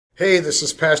Hey, this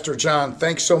is Pastor John.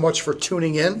 Thanks so much for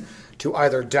tuning in to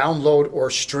either download or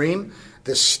stream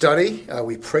this study.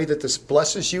 We pray that this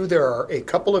blesses you. There are a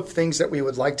couple of things that we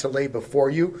would like to lay before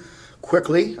you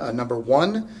quickly. Number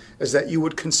one is that you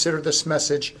would consider this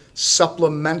message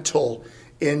supplemental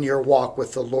in your walk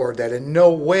with the Lord, that in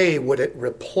no way would it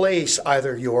replace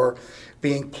either your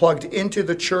being plugged into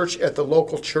the church at the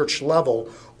local church level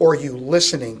or you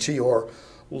listening to your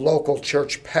local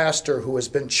church pastor who has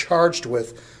been charged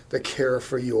with the care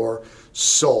for your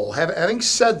soul. Having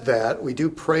said that, we do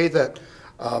pray that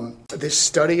this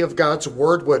study of God's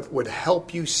Word would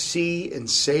help you see and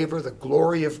savor the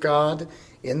glory of God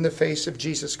in the face of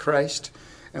Jesus Christ.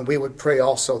 And we would pray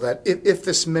also that if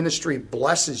this ministry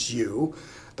blesses you,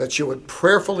 that you would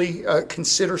prayerfully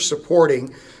consider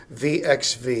supporting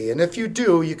VXV. And if you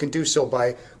do, you can do so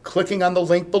by clicking on the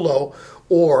link below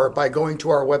or by going to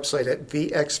our website at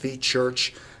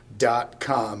vxvchurch.com.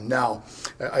 Now,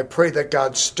 I pray that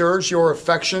God stirs your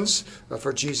affections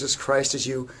for Jesus Christ as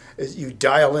you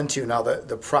dial into now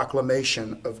the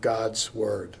proclamation of God's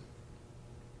Word.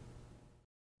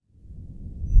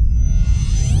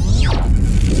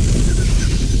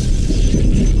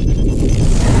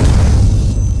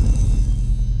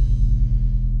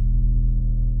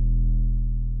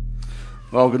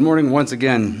 Well, good morning once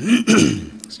again.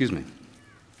 Excuse me.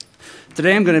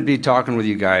 Today I'm going to be talking with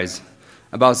you guys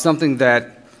about something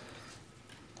that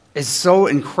is so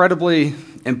incredibly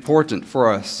important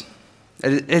for us.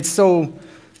 It's so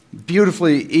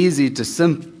beautifully easy to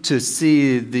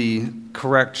see the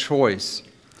correct choice,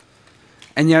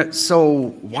 and yet so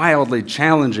wildly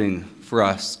challenging for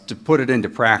us to put it into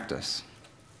practice.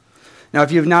 Now,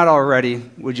 if you have not already,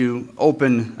 would you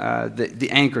open the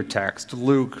anchor text,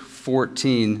 Luke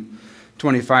 14,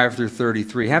 25 through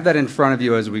 33. Have that in front of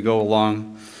you as we go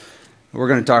along. We're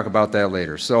going to talk about that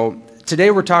later. So today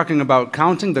we're talking about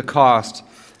counting the cost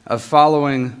of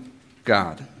following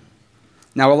God.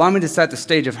 Now, allow me to set the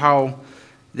stage of how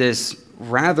this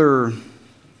rather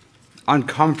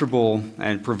uncomfortable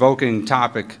and provoking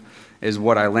topic is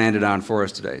what I landed on for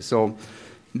us today. So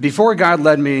before God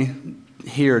led me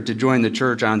here to join the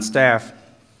church on staff,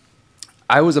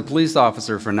 I was a police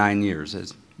officer for 9 years,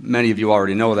 as many of you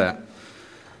already know that.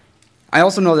 I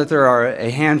also know that there are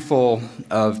a handful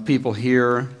of people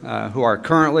here who are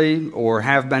currently or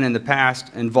have been in the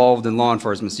past involved in law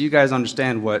enforcement. So you guys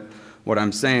understand what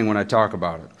I'm saying when I talk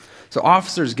about it. So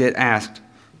officers get asked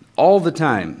all the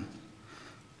time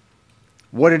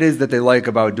what it is that they like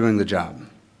about doing the job.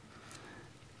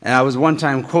 And I was one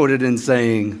time quoted in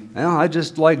saying, well, I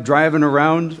just like driving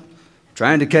around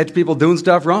trying to catch people doing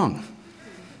stuff wrong.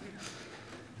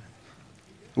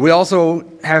 We also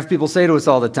have people say to us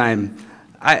all the time,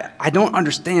 I don't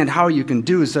understand how you can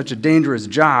do such a dangerous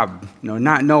job,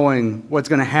 not knowing what's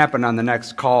going to happen on the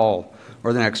next call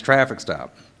or the next traffic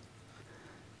stop.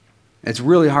 It's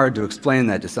really hard to explain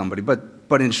that to somebody,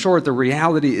 but in short, the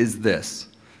reality is this.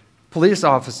 Police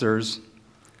officers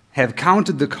have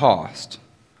counted the cost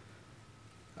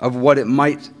of what it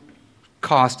might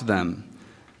cost them,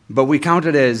 but we count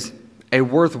it as a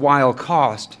worthwhile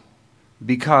cost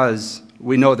because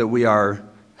we know that we are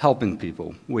helping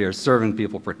people, we are serving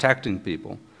people, protecting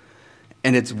people,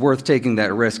 and it's worth taking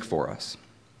that risk for us.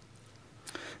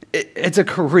 It's a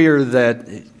career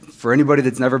that, for anybody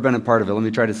that's never been a part of it, let me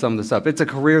try to sum this up. It's a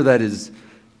career that is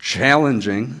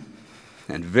challenging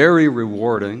and very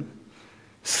rewarding,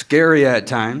 scary at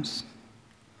times,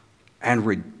 and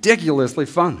ridiculously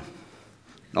fun,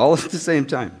 all at the same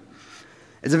time.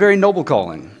 It's a very noble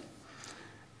calling.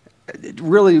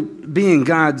 Really being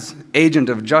God's agent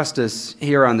of justice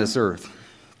here on this earth.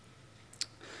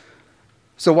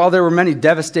 So while there were many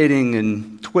devastating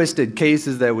and twisted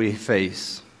cases that we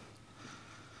face,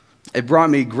 it brought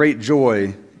me great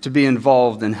joy to be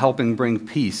involved in helping bring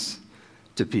peace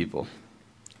to people.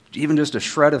 Even just a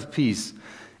shred of peace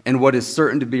in what is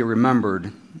certain to be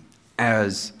remembered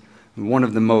as one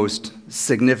of the most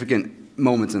significant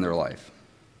moments in their life.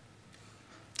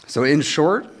 So in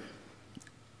short,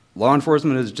 law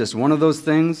enforcement is just one of those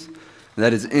things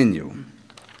that is in you.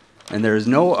 And there is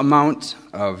no amount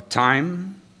of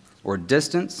time or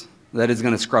distance that is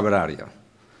going to scrub it out of you.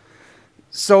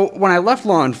 So when I left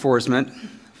law enforcement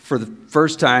for the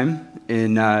first time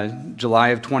in July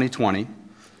of 2020,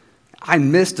 I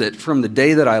missed it from the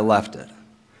day that I left it.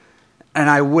 And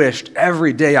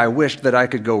every day I wished that I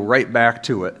could go right back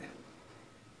to it.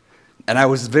 And I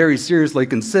was very seriously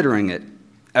considering it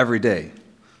every day.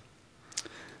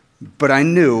 But I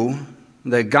knew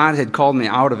that God had called me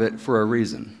out of it for a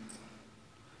reason.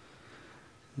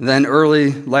 Then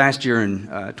early last year in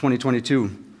 2022,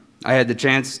 I had the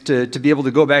chance to be able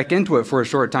to go back into it for a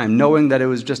short time, knowing that it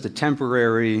was just a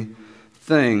temporary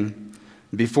thing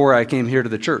before I came here to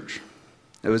the church.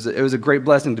 It was a great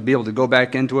blessing to be able to go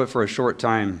back into it for a short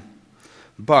time.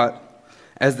 But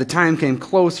as the time came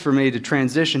close for me to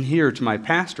transition here to my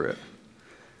pastorate,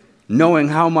 knowing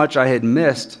how much I had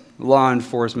missed law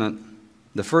enforcement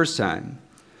the first time,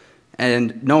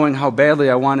 and knowing how badly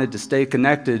I wanted to stay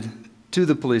connected to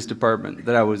the police department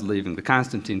that I was leaving, the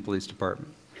Constantine Police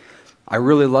Department, I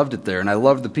really loved it there, and I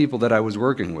loved the people that I was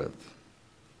working with.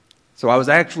 So I was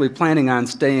actually planning on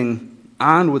staying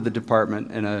on with the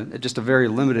department in just a very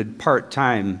limited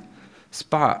part-time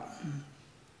spot.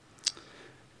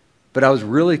 But I was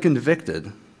really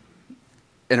convicted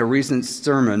in a recent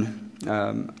sermon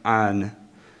on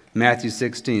Matthew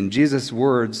 16. Jesus'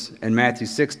 words in Matthew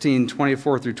 16,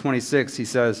 24 through 26, he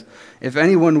says, "If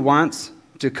anyone wants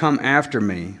to come after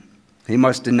me, he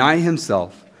must deny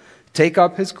himself, take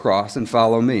up his cross, and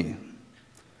follow me.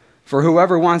 For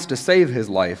whoever wants to save his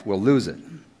life will lose it,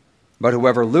 but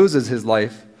whoever loses his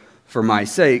life for my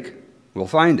sake will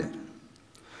find it.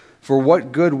 For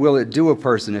what good will it do a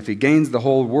person if he gains the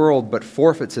whole world but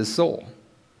forfeits his soul?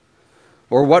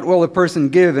 Or what will a person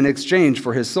give in exchange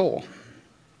for his soul?"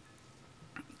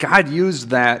 God used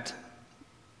that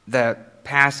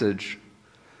passage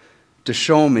to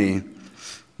show me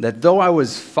that though I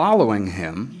was following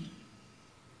him,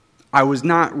 I was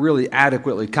not really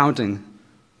adequately counting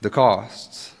the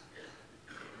costs.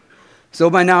 So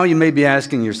by now you may be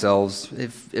asking yourselves,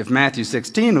 if Matthew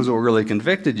 16 was what really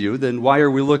convicted you, then why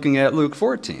are we looking at Luke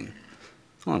 14?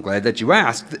 Well, I'm glad that you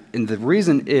asked. And the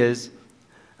reason is,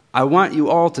 I want you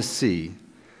all to see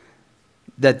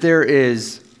that there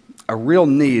is a real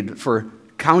need for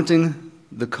counting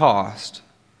the cost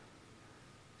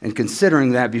and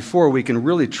considering that before we can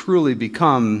really truly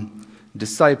become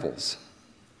disciples.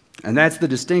 And that's the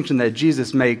distinction that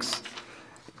Jesus makes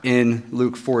in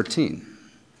Luke 14.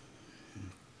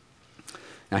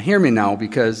 Now hear me now,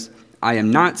 because I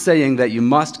am not saying that you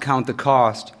must count the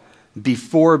cost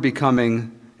before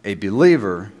becoming a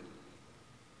believer.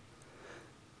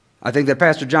 I think that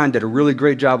Pastor John did a really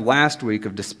great job last week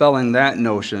of dispelling that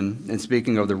notion in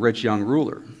speaking of the rich young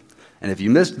ruler. And if you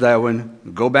missed that one,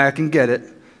 go back and get it,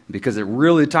 because it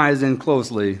really ties in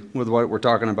closely with what we're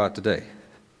talking about today.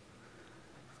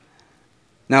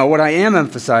 Now, what I am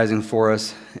emphasizing for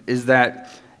us is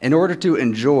that in order to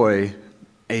enjoy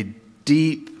a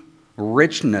deep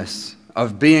richness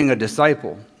of being a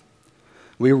disciple,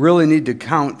 we really need to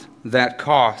count that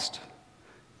cost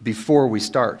before we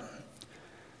start.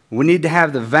 We need to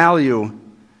have the value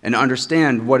and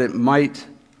understand what it might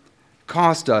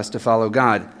cost us to follow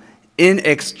God in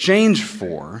exchange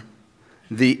for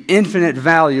the infinite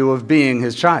value of being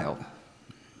his child.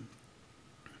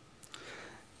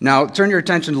 Now, turn your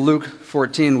attention to Luke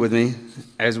 14 with me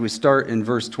as we start in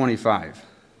verse 25.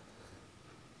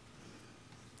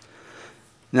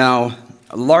 Now,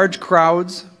 large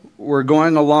crowds were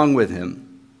going along with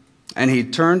him, and he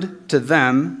turned to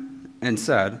them and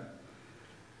said,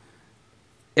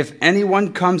 "If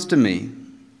anyone comes to me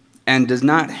and does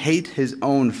not hate his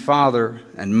own father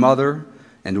and mother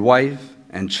and wife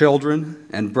and children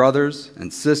and brothers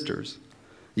and sisters,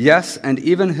 yes, and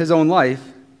even his own life,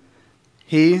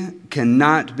 he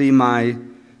cannot be my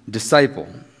disciple.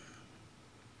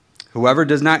 Whoever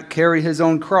does not carry his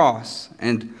own cross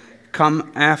and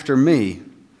come after me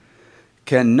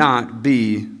cannot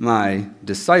be my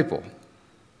disciple."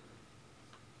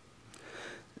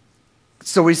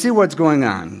 So we see what's going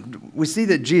on. We see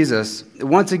that Jesus,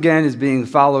 once again, is being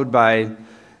followed by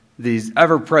these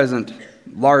ever-present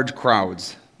large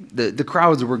crowds. The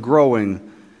crowds were growing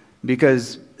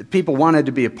because people wanted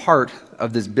to be a part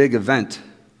of this big event.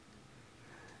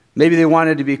 Maybe they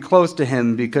wanted to be close to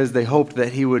him because they hoped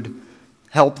that he would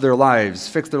help their lives,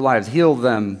 fix their lives, heal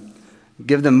them,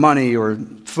 give them money or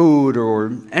food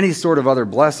or any sort of other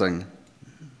blessing.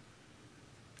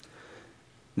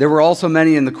 There were also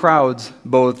many in the crowds,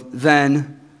 both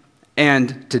then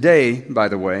and today, by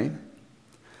the way,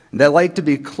 that like to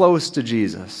be close to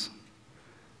Jesus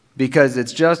because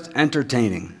it's just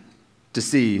entertaining to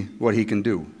see what he can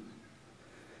do.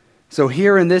 So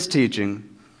here in this teaching,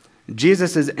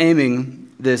 Jesus is aiming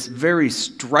this very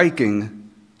striking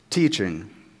teaching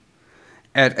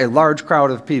at a large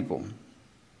crowd of people.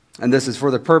 And this is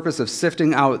for the purpose of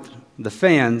sifting out the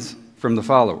fans from the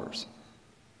followers.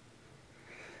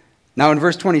 Now in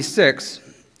verse 26,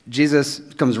 Jesus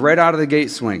comes right out of the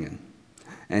gate swinging.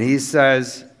 And he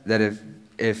says that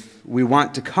if we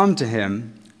want to come to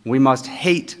him, we must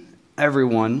hate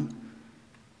everyone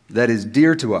that is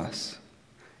dear to us.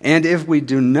 And if we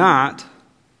do not,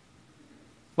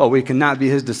 well, we cannot be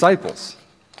his disciples.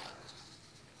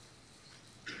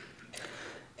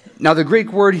 Now, the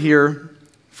Greek word here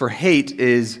for hate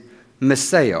is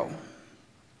miseo,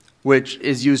 which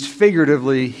is used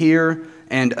figuratively here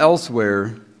and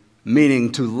elsewhere,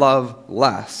 meaning to love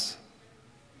less.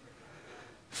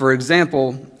 For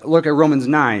example, look at Romans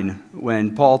 9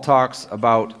 when Paul talks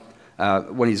about,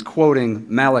 when he's quoting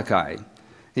Malachi.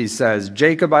 He says,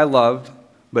 Jacob I loved,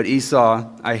 but Esau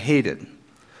I hated.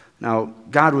 Now,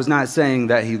 God was not saying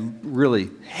that he really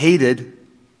hated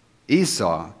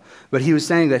Esau, but he was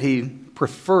saying that he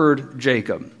preferred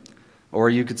Jacob. Or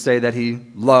you could say that he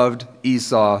loved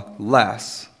Esau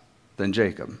less than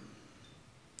Jacob.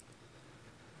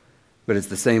 But it's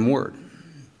the same word.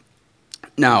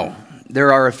 Now,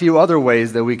 there are a few other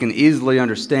ways that we can easily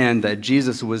understand that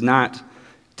Jesus was not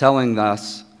telling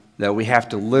us that we have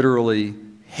to literally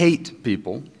hate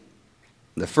people.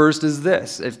 The first is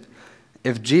this.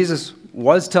 If Jesus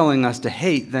was telling us to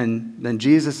hate, then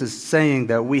Jesus is saying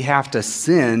that we have to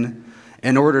sin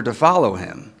in order to follow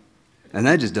him. And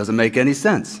that just doesn't make any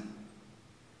sense.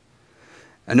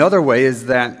 Another way is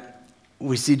that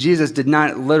we see Jesus did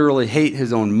not literally hate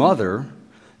his own mother,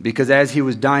 because as he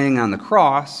was dying on the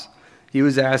cross, he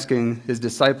was asking his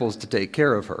disciples to take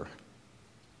care of her.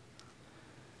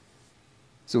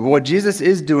 So what Jesus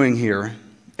is doing here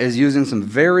is using some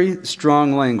very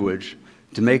strong language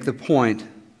to make the point,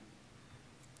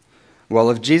 well,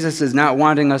 if Jesus is not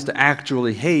wanting us to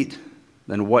actually hate,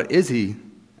 then what is he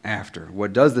after?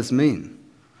 What does this mean?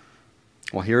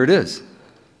 Well, here it is.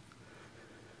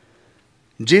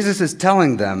 Jesus is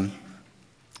telling them,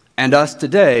 and us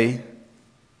today,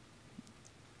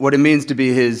 what it means to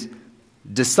be his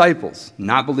disciples,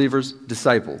 not believers,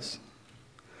 disciples.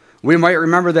 We might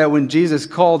remember that when Jesus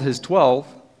called his 12,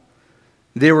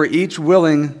 they were each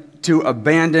willing to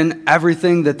abandon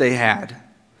everything that they had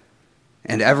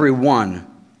and everyone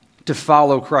to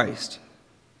follow Christ.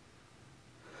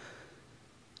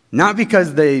 Not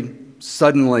because they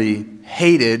suddenly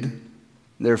hated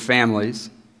their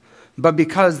families, but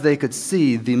because they could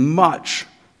see the much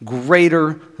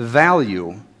greater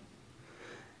value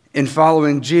in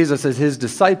following Jesus as his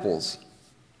disciples.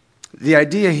 The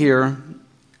idea here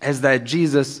is that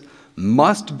Jesus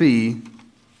must be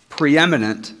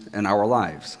preeminent in our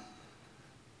lives.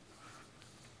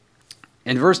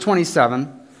 In verse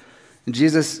 27,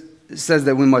 Jesus says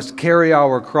that we must carry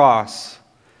our cross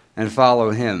and follow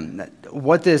him.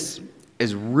 What this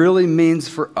really means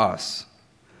for us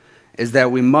is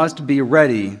that we must be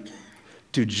ready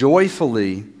to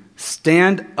joyfully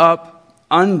stand up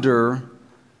under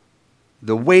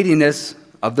the weightiness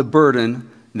of the burden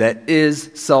that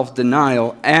is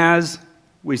self-denial as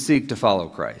we seek to follow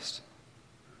Christ.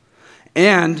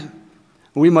 And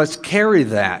we must carry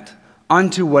that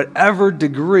unto whatever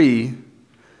degree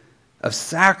of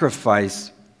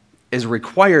sacrifice is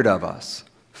required of us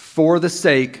for the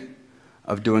sake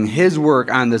of doing his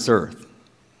work on this earth.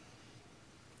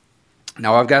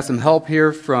 Now, I've got some help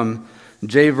here from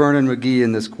J. Vernon McGee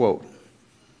in this quote.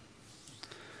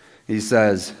 He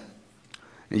says,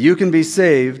 "You can be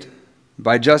saved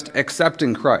by just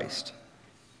accepting Christ.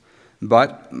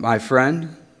 But, my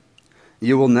friend,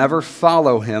 you will never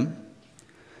follow him,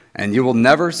 and you will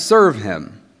never serve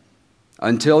him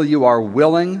until you are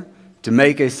willing to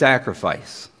make a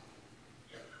sacrifice."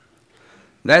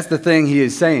 That's the thing he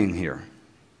is saying here.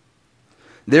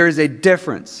 There is a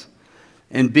difference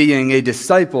in being a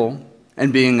disciple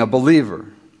and being a believer.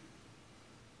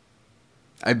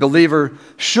 A believer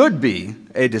should be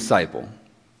a disciple,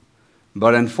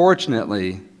 but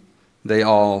unfortunately, they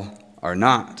all are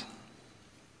not.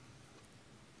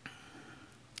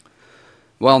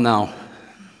 Well, now,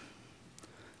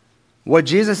 what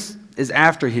Jesus is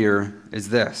after here is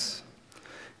this.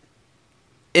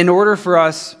 In order for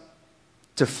us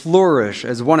to flourish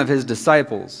as one of his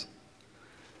disciples,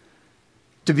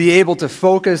 to be able to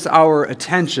focus our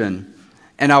attention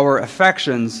and our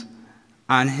affections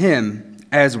on him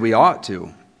as we ought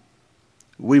to,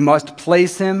 we must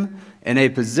place him in a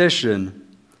position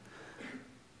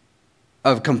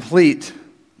of complete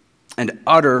and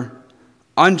utter,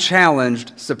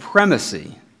 unchallenged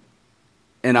supremacy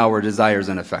in our desires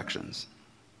and affections.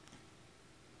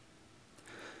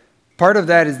 Part of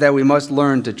that is that we must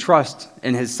learn to trust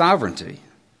in his sovereignty,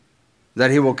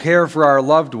 that he will care for our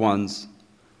loved ones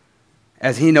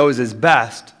as he knows is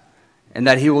best, and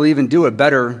that he will even do it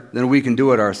better than we can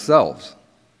do it ourselves.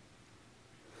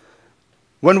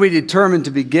 When we determine to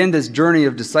begin this journey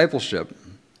of discipleship,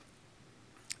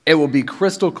 it will be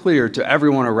crystal clear to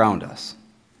everyone around us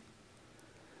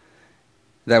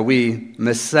that we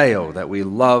miseo, that we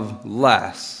love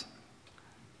less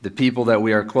the people that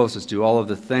we are closest to, all of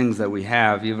the things that we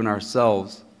have, even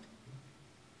ourselves,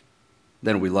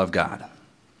 then we love God.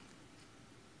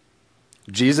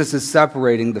 Jesus is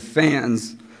separating the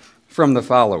fans from the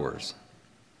followers.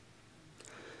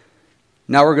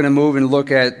 Now we're going to move and look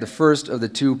at the first of the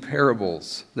two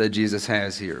parables that Jesus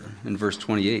has here in verse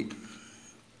 28.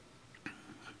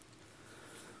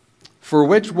 For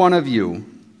which one of you,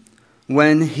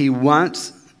 when he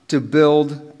wants to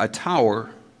build a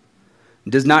tower,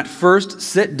 does not first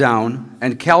sit down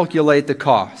and calculate the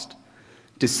cost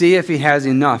to see if he has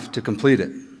enough to complete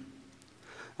it?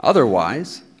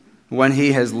 Otherwise, when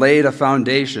he has laid a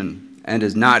foundation and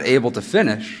is not able to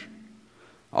finish,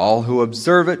 all who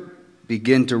observe it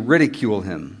begin to ridicule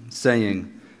him,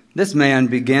 saying, "This man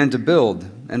began to build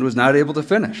and was not able to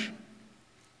finish."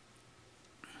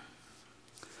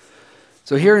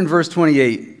 So here in verse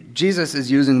 28, Jesus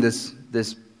is using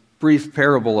this brief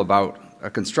parable about a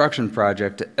construction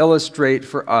project to illustrate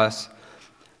for us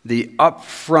the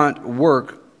upfront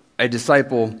work a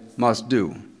disciple must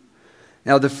do.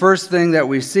 Now, the first thing that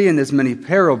we see in this mini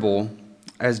parable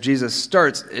as Jesus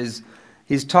starts is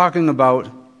he's talking about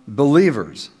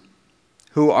believers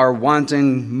who are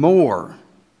wanting more.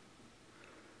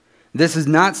 This is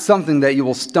not something that you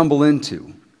will stumble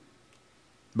into,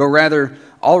 but rather,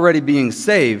 already being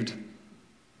saved,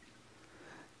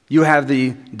 you have the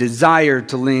desire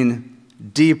to lean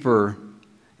deeper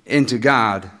into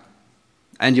God,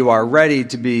 and you are ready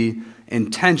to be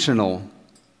intentional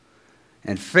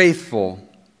and faithful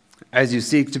as you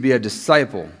seek to be a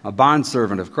disciple, a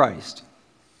bondservant of Christ.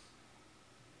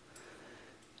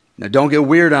 Now, don't get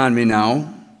weird on me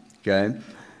now, okay?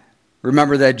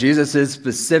 Remember that Jesus is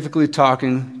specifically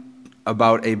talking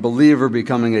about a believer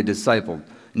becoming a disciple.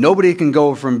 Nobody can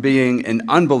go from being an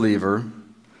unbeliever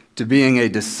to being a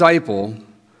disciple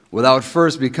without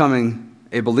first becoming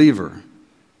a believer.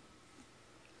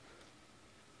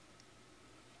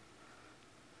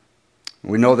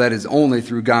 We know that is only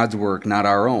through God's work, not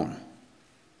our own.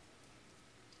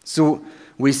 So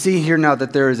we see here now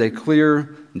that there is a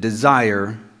clear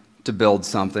desire to build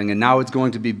something, and now it's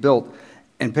going to be built.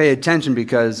 And pay attention,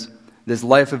 because this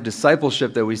life of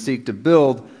discipleship that we seek to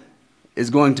build is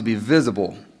going to be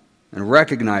visible and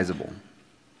recognizable.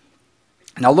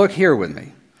 Now look here with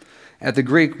me at the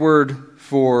Greek word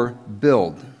for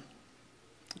build.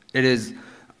 It is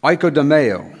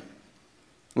oikodomeo,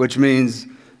 which means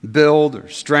build or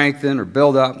strengthen or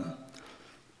build up.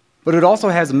 But it also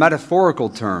has metaphorical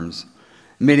terms,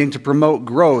 meaning to promote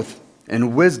growth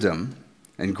and wisdom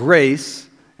and grace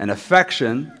and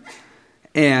affection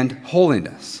and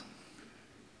holiness.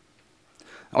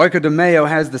 Oikodomeo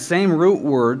has the same root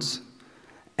words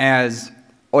as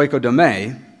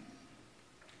oikodome,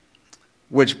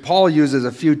 which Paul uses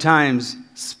a few times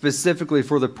specifically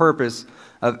for the purpose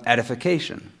of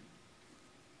edification.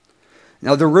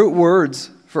 Now, the root words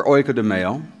for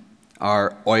oikodomeo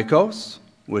are oikos,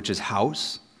 which is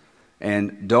house,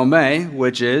 and dome,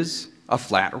 which is a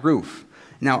flat roof.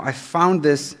 Now, I found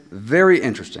this very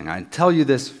interesting. I tell you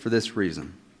this for this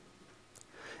reason.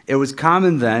 It was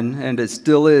common then, and it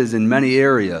still is in many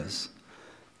areas,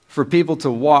 for people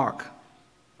to walk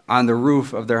on the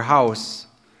roof of their house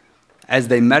as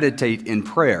they meditate in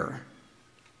prayer.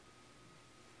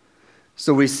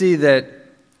 So we see that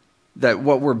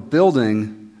what we're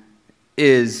building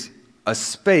is a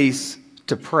space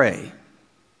to pray,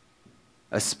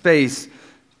 a space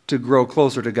to grow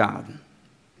closer to God.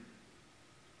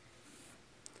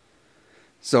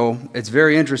 So it's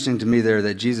very interesting to me there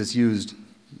that Jesus used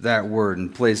that word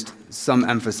and placed some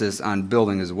emphasis on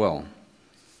building as well.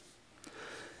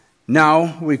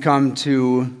 Now we come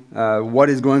to what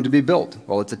is going to be built.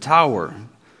 Well, it's a tower.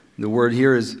 The word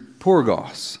here is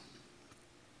purgos,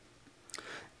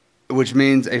 which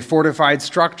means a fortified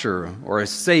structure or a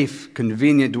safe,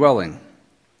 convenient dwelling,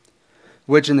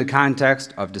 which in the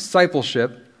context of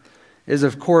discipleship is,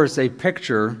 of course, a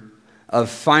picture of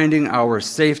finding our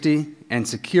safety and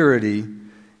security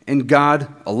in God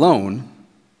alone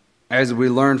as we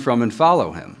learn from and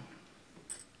follow Him.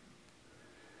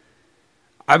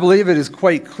 I believe it is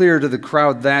quite clear to the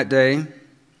crowd that day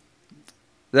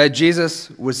that Jesus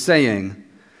was saying,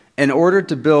 in order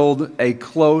to build a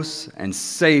close and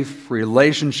safe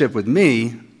relationship with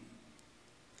me,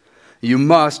 you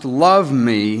must love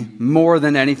me more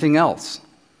than anything else.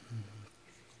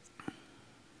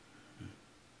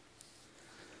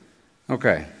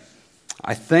 Okay,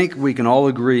 I think we can all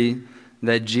agree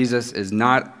that Jesus is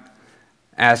not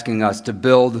asking us to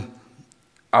build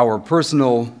our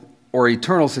personal or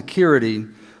eternal security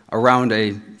around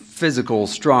a physical,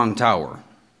 strong tower.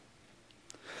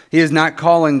 He is not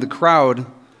calling the crowd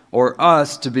or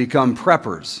us to become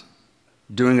preppers,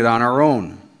 doing it on our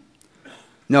own.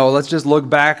 No, let's just look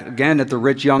back again at the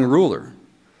rich young ruler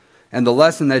and the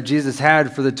lesson that Jesus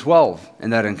had for the 12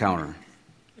 in that encounter.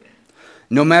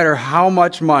 No matter how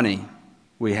much money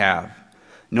we have,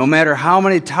 no matter how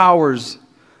many towers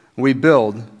we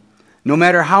build, no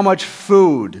matter how much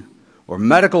food or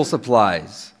medical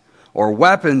supplies or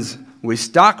weapons we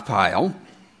stockpile,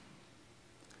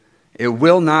 it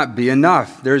will not be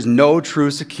enough. There's no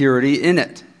true security in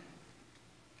it.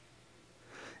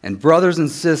 And brothers and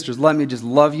sisters, let me just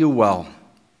love you well.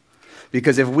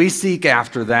 Because if we seek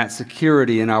after that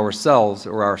security in ourselves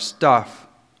or our stuff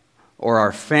or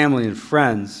our family and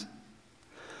friends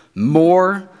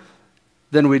more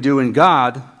than we do in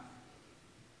God,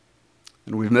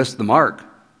 then we've missed the mark.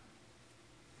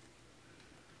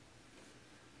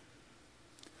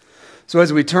 So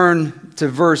as we turn to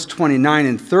verse 29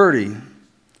 and 30,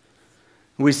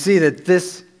 we see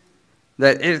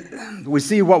we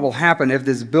see what will happen if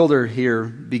this builder here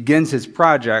begins his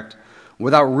project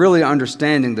without really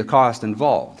understanding the cost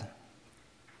involved.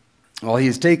 Well,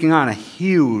 he's taking on a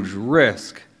huge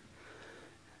risk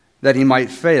that he might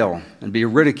fail and be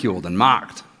ridiculed and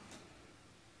mocked.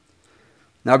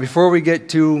 Now, before we get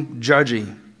too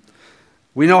judgy,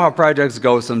 we know how projects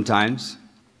go sometimes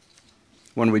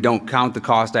when we don't count the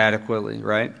cost adequately,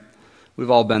 right? We've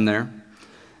all been there.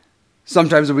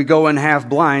 Sometimes we go in half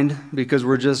blind because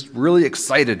we're just really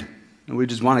excited and we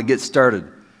just want to get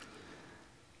started.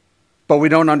 But we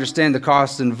don't understand the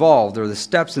costs involved or the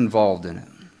steps involved in it.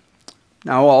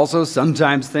 Now, also,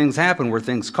 sometimes things happen where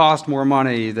things cost more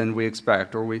money than we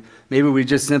expect, or maybe we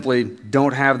just simply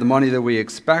don't have the money that we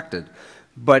expected.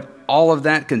 But all of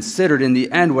that considered, in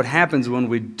the end, what happens when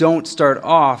we don't start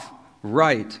off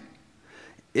right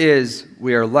is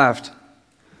we are left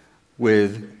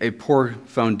with a poor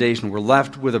foundation. We're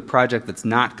left with a project that's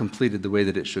not completed the way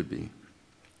that it should be.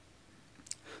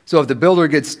 So if the builder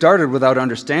gets started without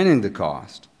understanding the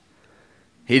cost,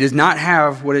 he does not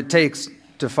have what it takes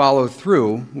to follow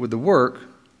through with the work,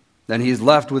 then he's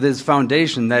left with his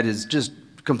foundation that is just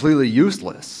completely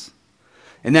useless.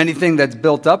 And anything that's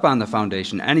built up on the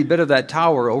foundation, any bit of that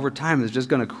tower over time is just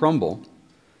going to crumble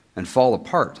and fall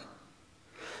apart.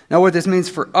 Now what this means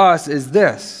for us is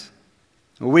this.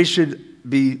 We should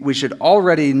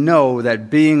already know that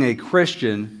being a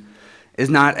Christian is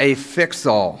not a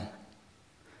fix-all.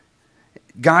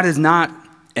 God is not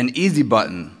an easy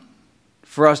button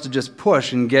for us to just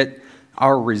push and get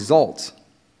our results.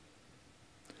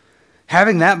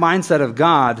 Having that mindset of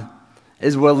God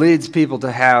is what leads people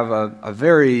to have a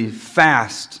very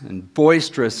fast and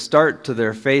boisterous start to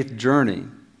their faith journey.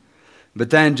 But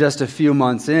then just a few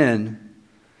months in,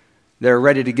 they're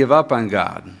ready to give up on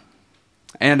God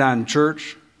and on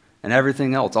church and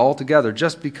everything else altogether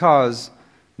just because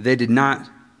they did not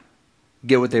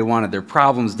get what they wanted. Their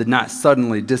problems did not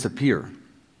suddenly disappear.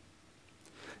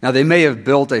 Now, they may have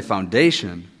built a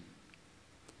foundation,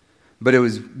 but it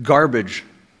was garbage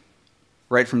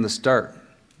right from the start.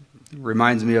 It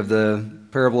reminds me of the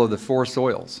parable of the four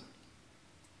soils.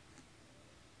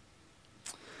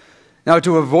 Now,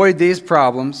 to avoid these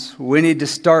problems, we need to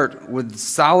start with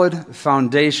solid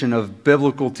foundation of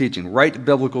biblical teaching, right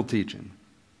biblical teaching,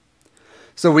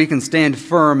 so we can stand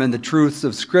firm in the truths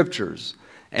of Scriptures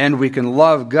and we can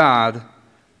love God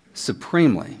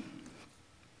supremely.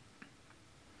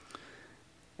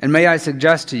 And may I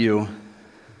suggest to you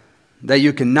that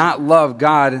you cannot love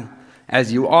God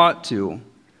as you ought to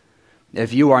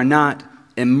if you are not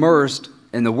immersed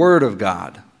in the Word of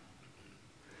God,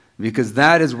 because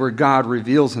that is where God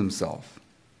reveals Himself.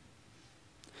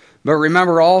 But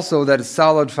remember also that a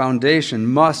solid foundation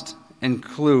must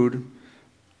include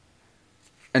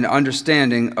an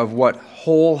understanding of what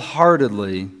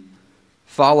wholeheartedly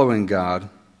following God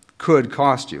could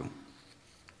cost you.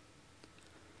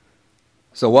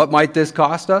 So what might this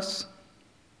cost us?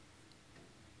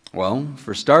 Well,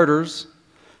 for starters,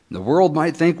 the world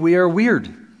might think we are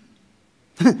weird.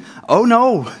 Oh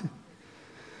no!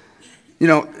 You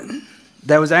know,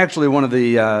 that was actually one of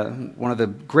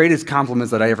the greatest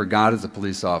compliments that I ever got as a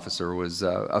police officer. Was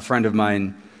a friend of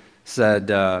mine said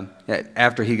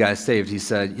after he got saved, he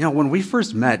said, "You know, when we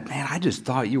first met, man, I just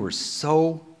thought you were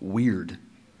so weird."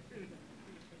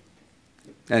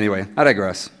 Anyway, I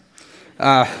digress.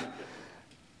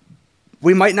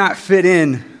 We might not fit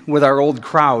in with our old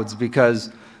crowds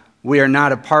because we are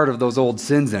not a part of those old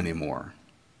sins anymore,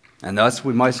 and thus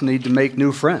we must need to make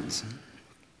new friends.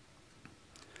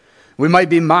 We might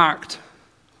be mocked,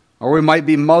 or we might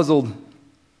be muzzled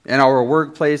in our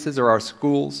workplaces or our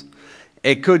schools.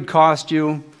 It could cost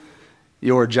you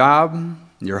your job,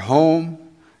 your home,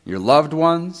 your loved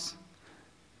ones,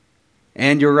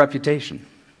 and your reputation.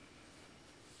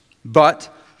 But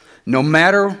no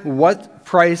matter what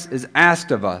price is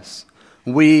asked of us,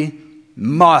 we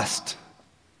must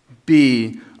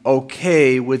be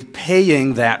okay with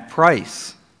paying that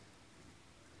price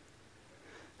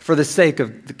for the sake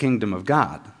of the kingdom of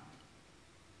God.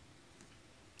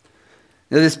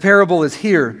 Now, this parable is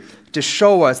here to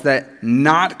show us that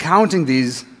not counting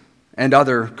these and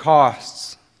other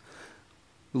costs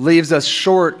leaves us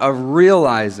short of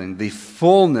realizing the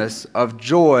fullness of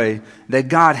joy that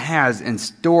God has in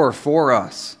store for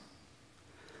us.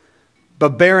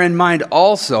 But bear in mind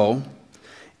also,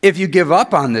 if you give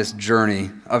up on this journey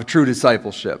of true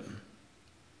discipleship,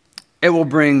 it will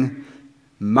bring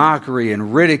mockery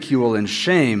and ridicule and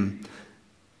shame,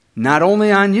 not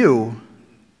only on you,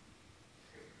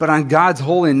 but on God's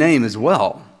holy name as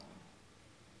well.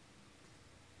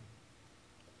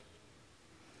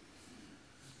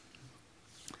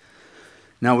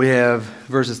 Now we have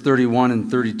verses 31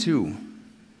 and 32,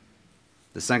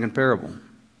 the second parable.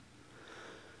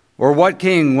 Or what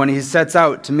king, when he sets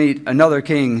out to meet another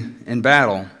king in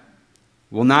battle,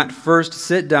 will not first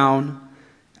sit down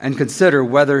and consider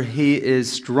whether he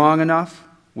is strong enough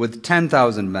with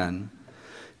 10,000 men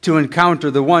to encounter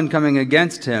the one coming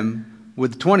against him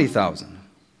with 20,000?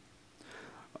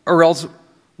 Or else,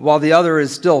 while the other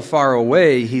is still far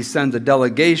away, he sends a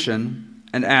delegation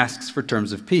and asks for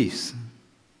terms of peace.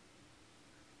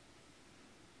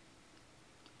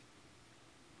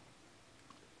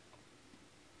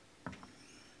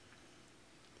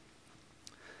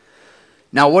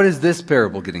 Now, what is this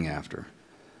parable getting after?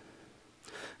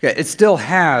 Okay, it still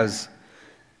has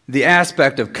the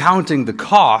aspect of counting the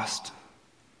cost,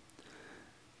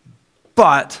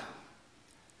 but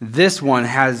this one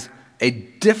has a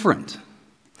different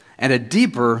and a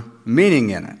deeper meaning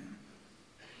in it.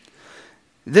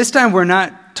 This time we're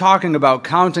not talking about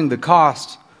counting the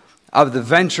cost of the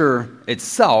venture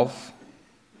itself,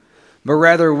 but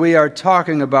rather we are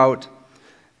talking about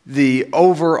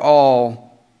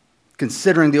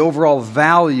considering the overall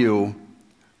value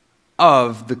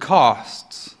of the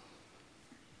costs.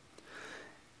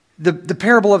 The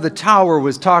parable of the tower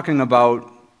was talking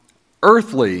about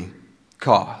earthly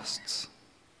costs,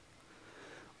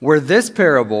 where this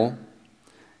parable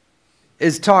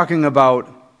is talking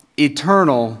about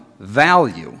eternal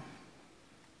value.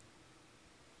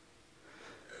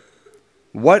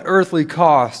 What earthly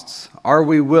costs are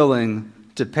we willing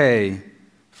to pay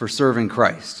for serving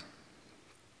Christ?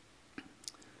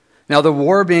 Now, the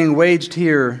war being waged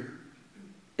here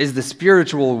is the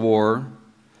spiritual war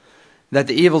that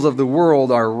the evils of the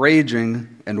world are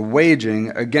raging and waging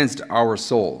against our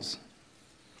souls.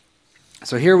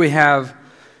 So here we have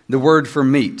the word for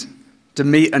meet, to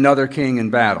meet another king in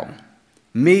battle.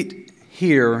 Meet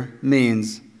here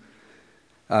means,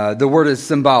 the word is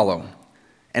symbolo,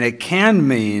 and it can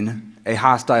mean a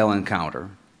hostile encounter.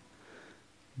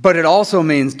 But it also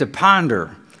means to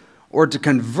ponder or to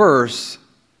converse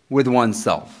with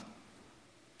oneself.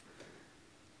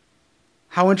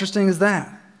 How interesting is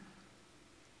that?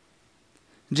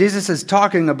 Jesus is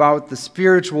talking about the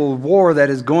spiritual war that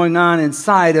is going on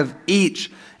inside of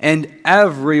each and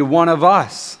every one of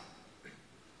us.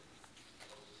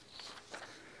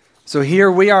 So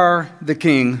here we are, the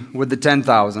king with the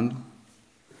 10,000,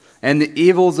 and the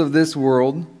evils of this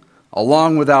world,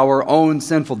 along with our own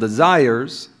sinful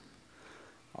desires,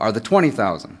 are the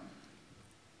 20,000.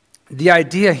 The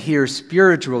idea here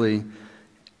spiritually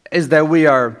is that we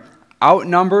are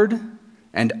outnumbered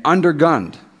and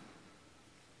undergunned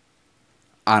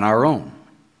on our own.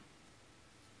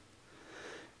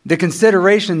 The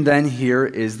consideration then here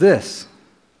is this: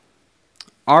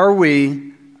 are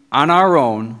we on our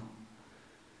own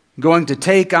going to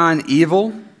take on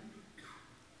evil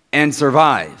and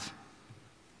survive?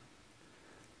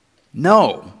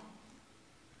 No.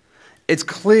 It's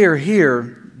clear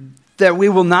here that we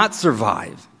will not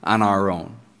survive on our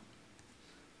own.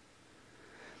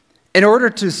 In order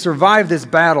to survive this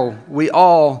battle, we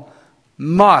all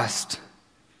must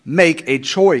make a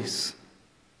choice.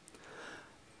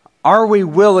 Are we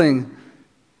willing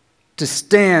to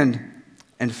stand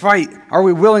and fight? Are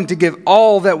we willing to give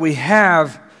all that we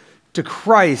have to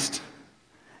Christ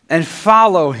and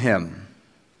follow Him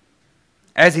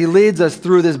as He leads us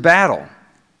through this battle?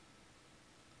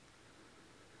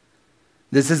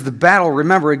 This is the battle,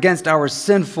 remember, against our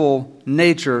sinful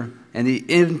nature and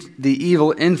the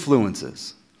evil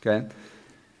influences. Okay?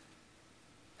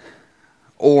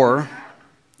 Or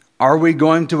are we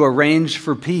going to arrange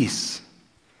for peace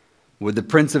with the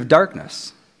Prince of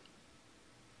Darkness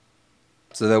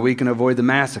so that we can avoid the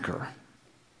massacre?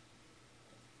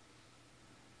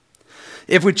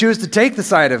 If we choose to take the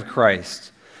side of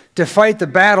Christ, to fight the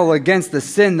battle against the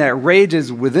sin that rages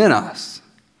within us,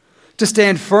 to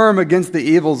stand firm against the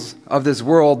evils of this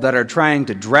world that are trying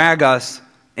to drag us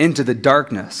into the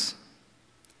darkness,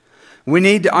 we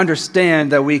need to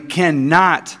understand that we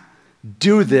cannot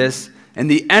do this in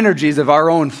the energies of our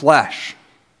own flesh.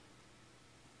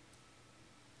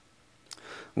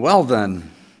 Well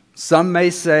then, some may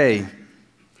say,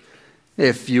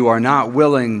 if you are not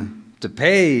willing to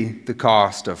pay the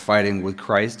cost of fighting with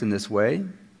Christ in this way,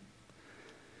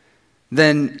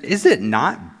 then is it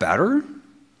not better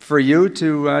for you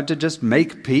to just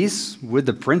make peace with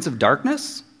the prince of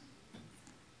darkness?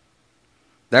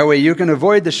 That way you can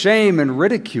avoid the shame and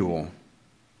ridicule.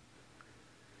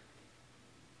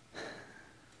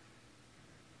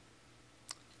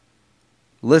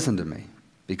 Listen to me,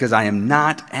 because I am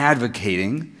not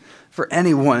advocating for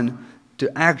anyone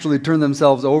to actually turn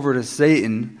themselves over to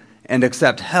Satan and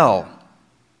accept hell.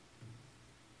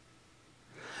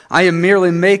 I am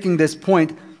merely making this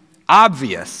point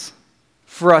obvious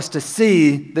for us to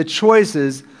see the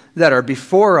choices that are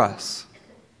before us.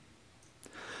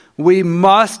 We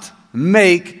must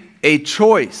make a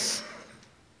choice.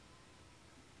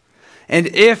 And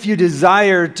if you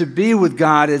desire to be with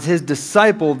God as His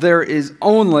disciple, there is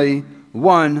only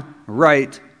one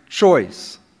right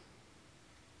choice.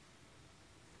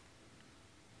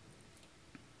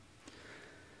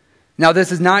 Now,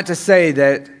 this is not to say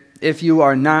that if you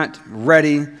are not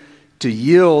ready to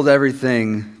yield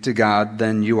everything to God,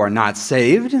 then you are not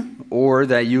saved, or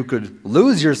that you could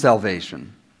lose your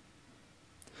salvation.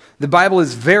 The Bible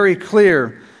is very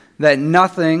clear that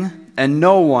nothing and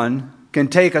no one can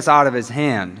take us out of His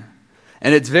hand.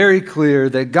 And it's very clear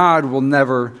that God will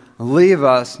never leave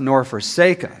us nor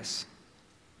forsake us.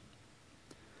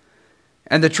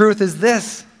 And the truth is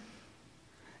this: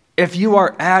 if you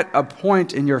are at a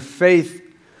point in your faith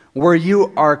where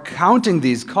you are counting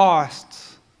these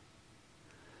costs,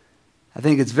 I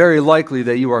think it's very likely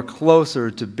that you are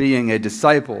closer to being a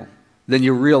disciple than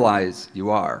you realize you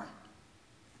are.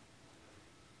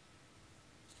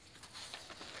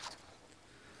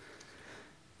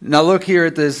 Now look here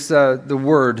at this, the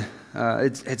word.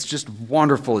 It's just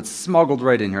wonderful. It's smuggled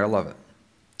right in here. I love it.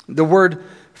 The word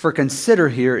for consider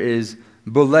here is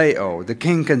bouleo. The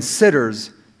king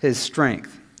considers his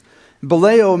strength.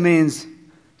 Bouleo means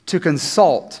to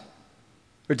consult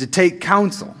or to take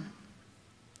counsel.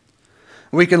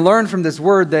 We can learn from this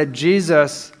word that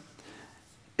Jesus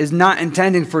is not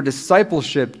intending for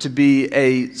discipleship to be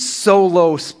a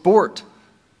solo sport.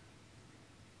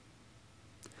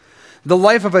 The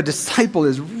life of a disciple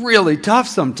is really tough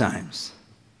sometimes.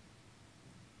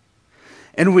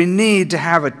 And we need to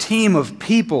have a team of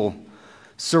people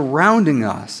surrounding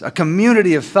us, a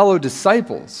community of fellow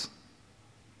disciples,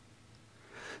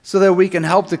 so that we can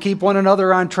help to keep one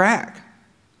another on track.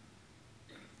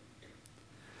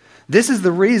 This is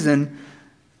the reason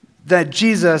that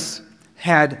Jesus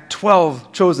had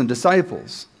 12 chosen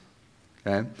disciples.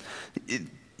 Okay?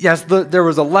 Yes, there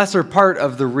was a lesser part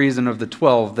of the reason of the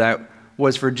 12 that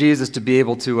was for Jesus to be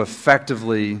able to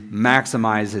effectively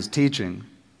maximize His teaching.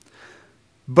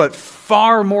 But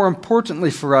far more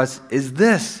importantly for us is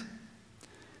this: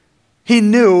 He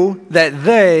knew that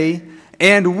they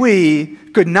and we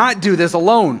could not do this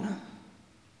alone.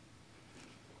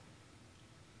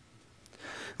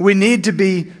 We need to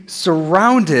be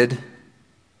surrounded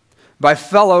by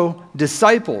fellow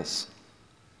disciples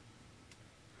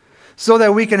so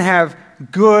that we can have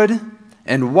good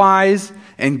and wise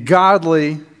and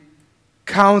godly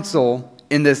counsel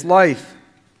in this life.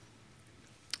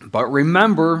 But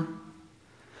remember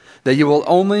that you will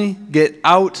only get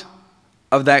out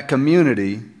of that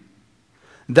community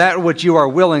that which you are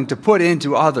willing to put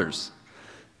into others.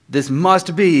 This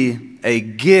must be a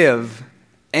give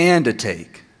and a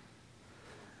take.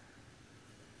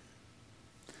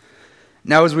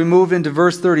 Now, as we move into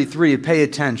verse 33, pay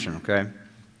attention, okay?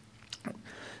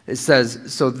 It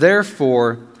says, so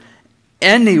therefore,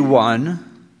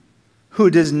 anyone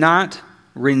who does not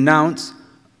renounce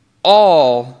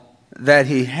all that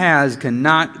he has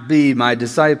cannot be my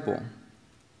disciple.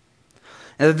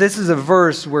 And this is a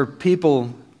verse where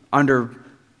people under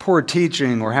poor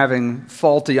teaching or having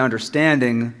faulty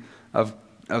understanding of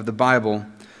the Bible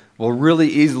will really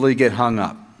easily get hung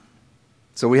up.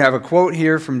 So we have a quote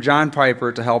here from John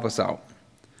Piper to help us out.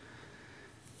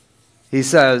 He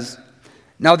says,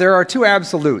 now there are two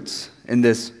absolutes in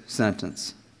this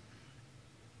sentence.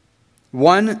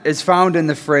 One is found in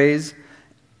the phrase,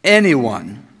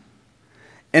 anyone,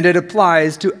 and it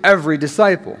applies to every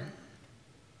disciple,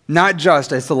 not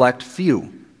just a select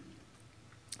few.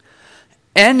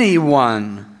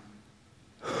 Anyone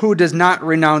who does not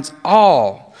renounce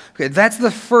all. Okay, that's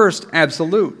the first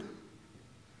absolute.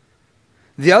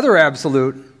 The other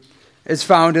absolute is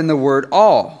found in the word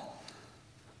all.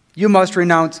 You must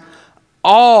renounce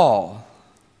all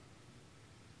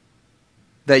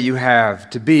that you have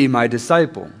to be my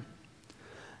disciple.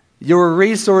 Your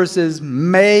resources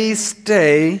may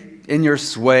stay in your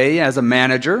sway as a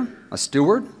manager, a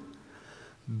steward,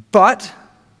 but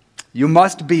you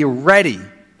must be ready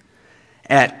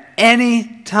at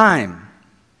any time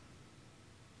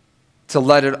to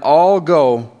let it all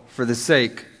go for the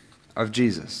sake of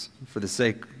Jesus. For the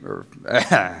sake, or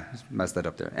messed that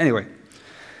up there. Anyway.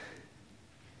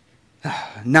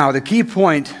 Now, the key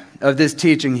point of this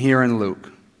teaching here in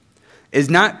Luke is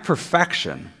not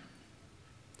perfection.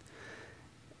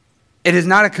 It is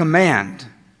not a command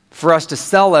for us to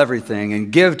sell everything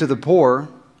and give to the poor.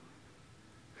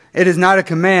 It is not a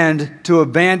command to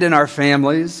abandon our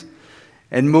families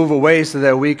and move away so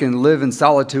that we can live in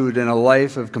solitude in a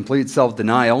life of complete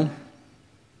self-denial.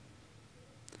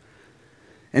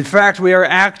 In fact, we are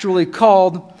actually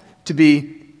called to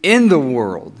be in the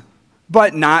world,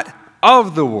 but not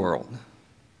of the world.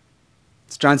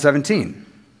 It's John 17.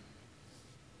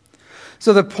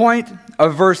 So the point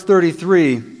of verse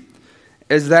 33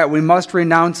 is that we must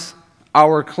renounce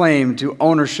our claim to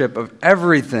ownership of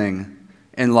everything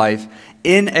in life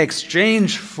in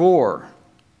exchange for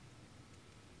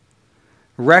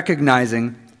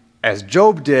recognizing, as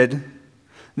Job did,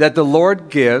 that the Lord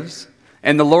gives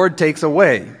and the Lord takes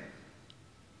away.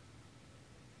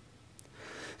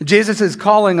 Jesus is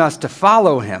calling us to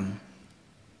follow him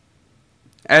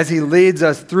as he leads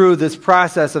us through this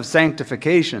process of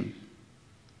sanctification.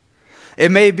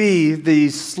 It may be the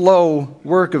slow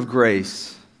work of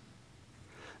grace,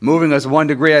 moving us 1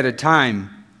 degree at a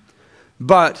time,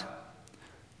 but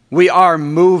we are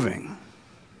moving.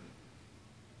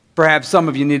 Perhaps some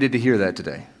of you needed to hear that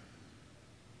today.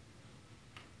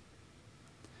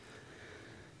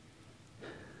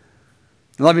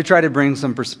 Let me try to bring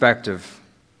some perspective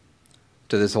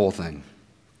to this whole thing.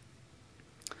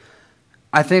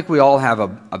 I think we all have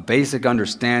a basic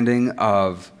understanding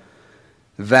of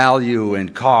value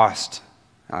and cost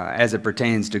as it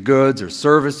pertains to goods or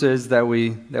services that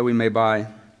we may buy.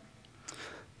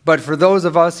 But for those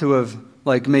of us who have,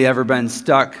 like me, ever been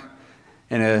stuck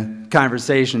in a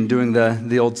conversation doing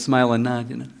the old smile and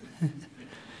nod,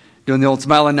 doing the old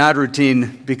smile and nod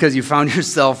routine because you found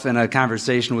yourself in a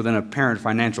conversation with an apparent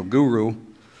financial guru,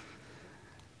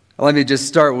 let me just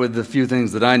start with a few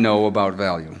things that I know about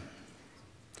value.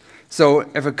 So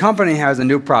if a company has a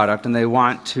new product and they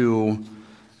want to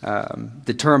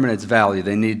determine its value,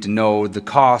 they need to know the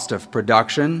cost of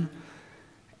production,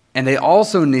 and they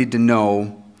also need to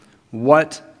know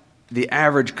what the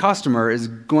average customer is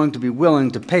going to be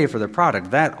willing to pay for the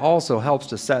product. That also helps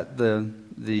to set the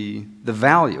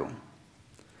value.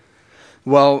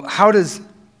 Well, how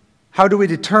do we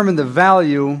determine the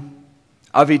value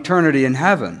of eternity in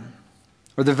heaven,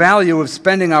 or the value of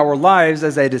spending our lives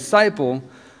as a disciple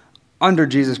under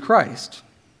Jesus Christ?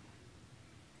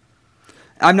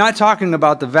 I'm not talking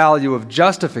about the value of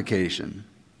justification.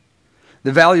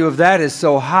 The value of that is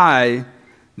so high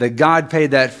that God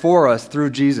paid that for us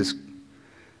through Jesus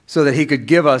so that he could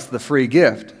give us the free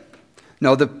gift.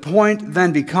 No, the point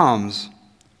then becomes,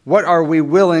 what are we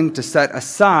willing to set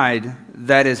aside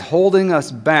that is holding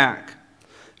us back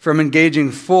from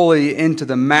engaging fully into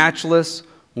the matchless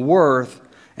worth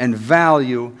and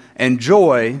value and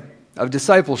joy of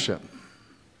discipleship?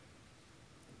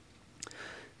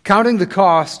 Counting the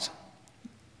cost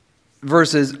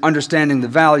versus understanding the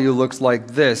value looks like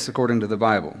this, according to the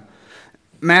Bible.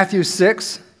 Matthew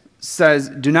 6 says,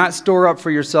 "Do not store up for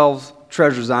yourselves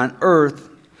treasures on earth,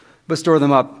 but store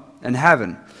them up in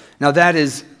heaven." Now that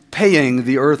is paying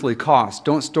the earthly cost.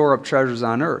 Don't store up treasures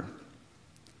on earth.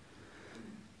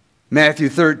 Matthew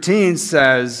 13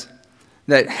 says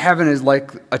that heaven is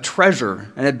like a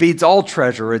treasure, and it beats all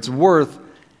treasure. It's worth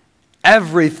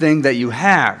everything that you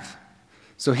have.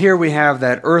 So here we have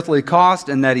that earthly cost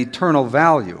and that eternal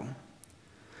value.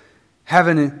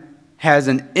 Heaven has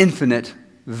an infinite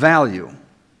value.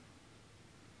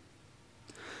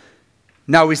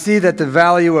 Now we see that the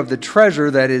value of the treasure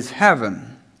that is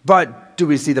heaven, but do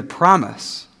we see the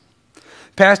promise?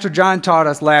 Pastor John taught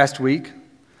us last week,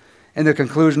 in the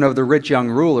conclusion of the rich young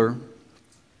ruler,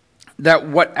 that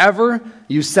whatever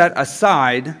you set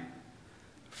aside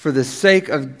for the sake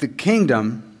of the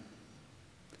kingdom,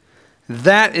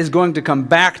 that is going to come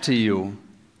back to you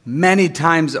many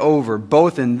times over,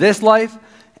 both in this life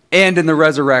and in the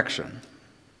resurrection.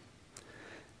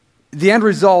 The end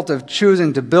result of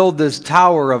choosing to build this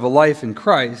tower of a life in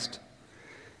Christ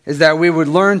is that we would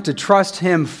learn to trust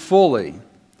Him fully,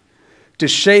 to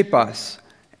shape us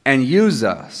and use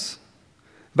us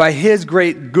by His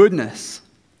great goodness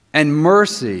and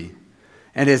mercy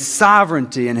and His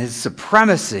sovereignty and His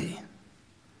supremacy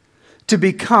to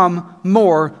become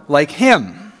more like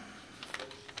Him.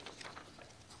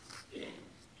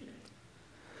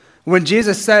 When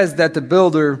Jesus says that the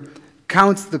builder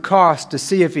counts the cost to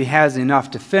see if he has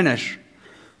enough to finish,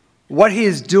 what He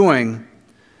is doing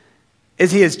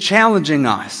is He is challenging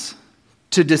us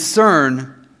to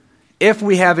discern if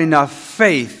we have enough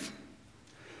faith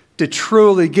to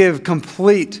truly give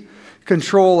complete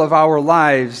control of our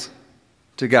lives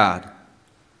to God.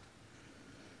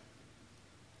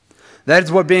 That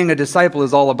is what being a disciple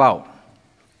is all about.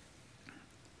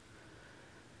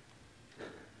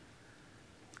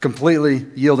 Completely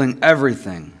yielding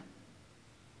everything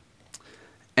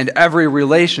and every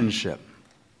relationship,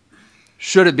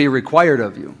 should it be required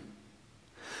of you,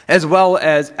 as well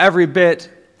as every bit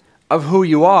of who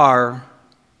you are,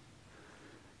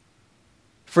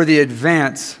 for the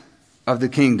advance of the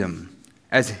kingdom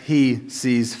as He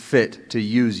sees fit to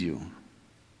use you.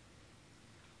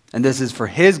 And this is for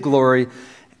His glory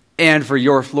and for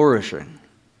your flourishing.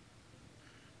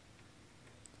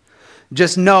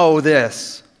 Just know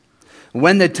this: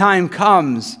 when the time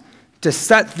comes to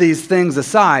set these things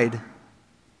aside,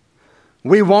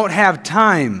 we won't have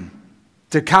time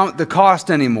to count the cost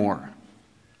anymore.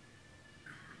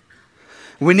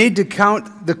 We need to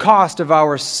count the cost of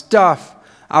our stuff,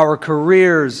 our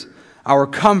careers, our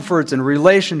comforts and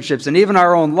relationships, and even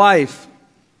our own life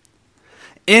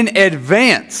in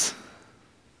advance.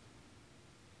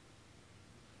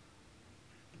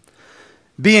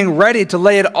 Being ready to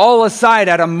lay it all aside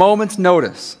at a moment's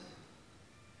notice.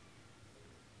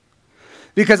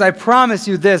 Because I promise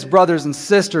you this, brothers and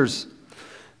sisters,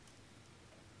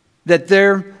 that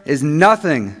there is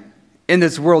nothing in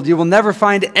this world, you will never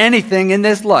find anything in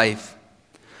this life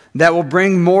that will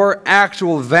bring more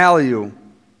actual value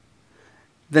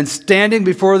than standing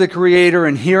before the Creator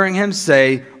and hearing Him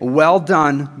say, "Well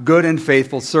done, good and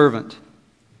faithful servant."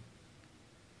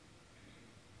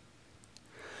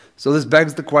 So this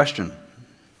begs the question: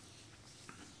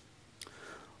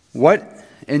 what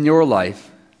in your life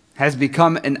has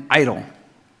become an idol?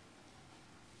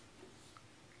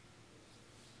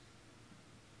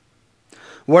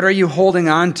 What are you holding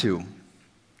on to?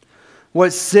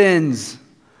 What sins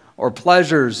or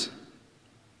pleasures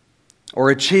or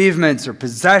achievements or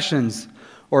possessions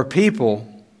or people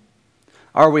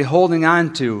are we holding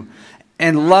on to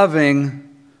and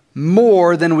loving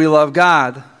more than we love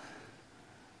God?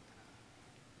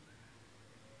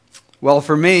 Well,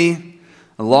 for me,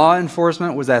 law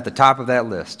enforcement was at the top of that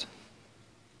list.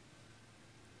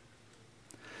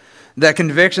 That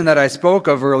conviction that I spoke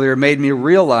of earlier made me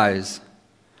realize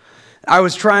I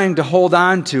was trying to hold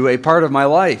on to a part of my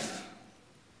life.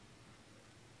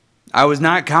 I was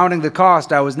not counting the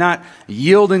cost. I was not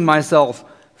yielding myself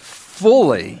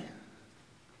fully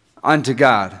unto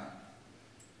God.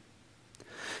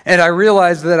 And I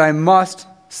realized that I must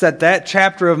set that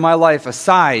chapter of my life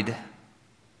aside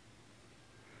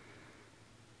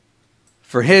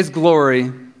for His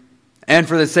glory and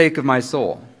for the sake of my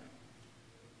soul.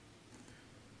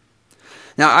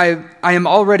 Now, I am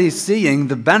already seeing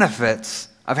the benefits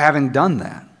of having done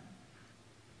that.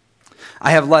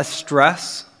 I have less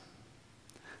stress.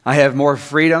 I have more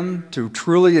freedom to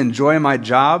truly enjoy my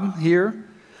job here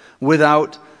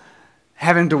without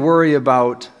having to worry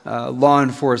about law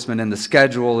enforcement and the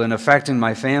schedule and affecting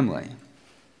my family.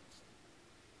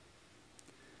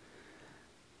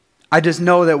 I just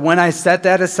know that when I set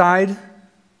that aside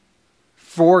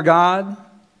for God,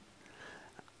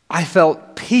 I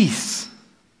felt peace.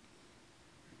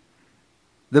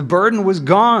 The burden was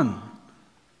gone.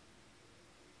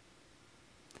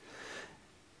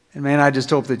 And man, I just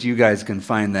hope that you guys can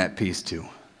find that peace too.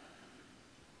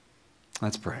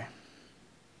 Let's pray.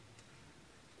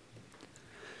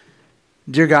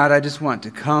 Dear God, I just want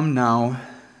to come now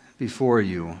before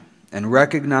you and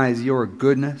recognize your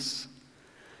goodness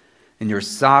and your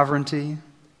sovereignty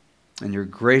and your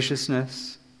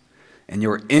graciousness and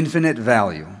your infinite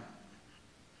value.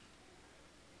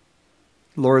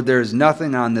 Lord, there is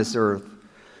nothing on this earth,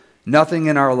 nothing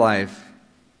in our life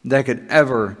that could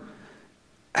ever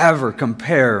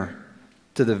compare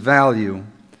to the value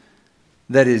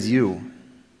that is you.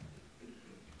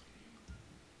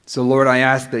 So, Lord, I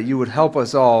ask that you would help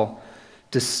us all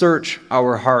to search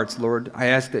our hearts, Lord. I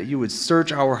ask that you would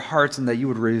search our hearts and that you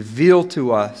would reveal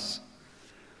to us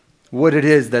what it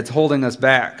is that's holding us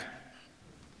back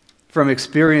from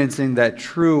experiencing that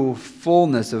true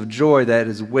fullness of joy that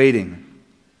is waiting.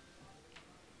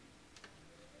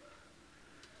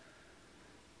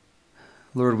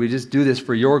 Lord, we just do this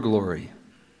for your glory.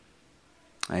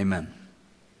 Amen.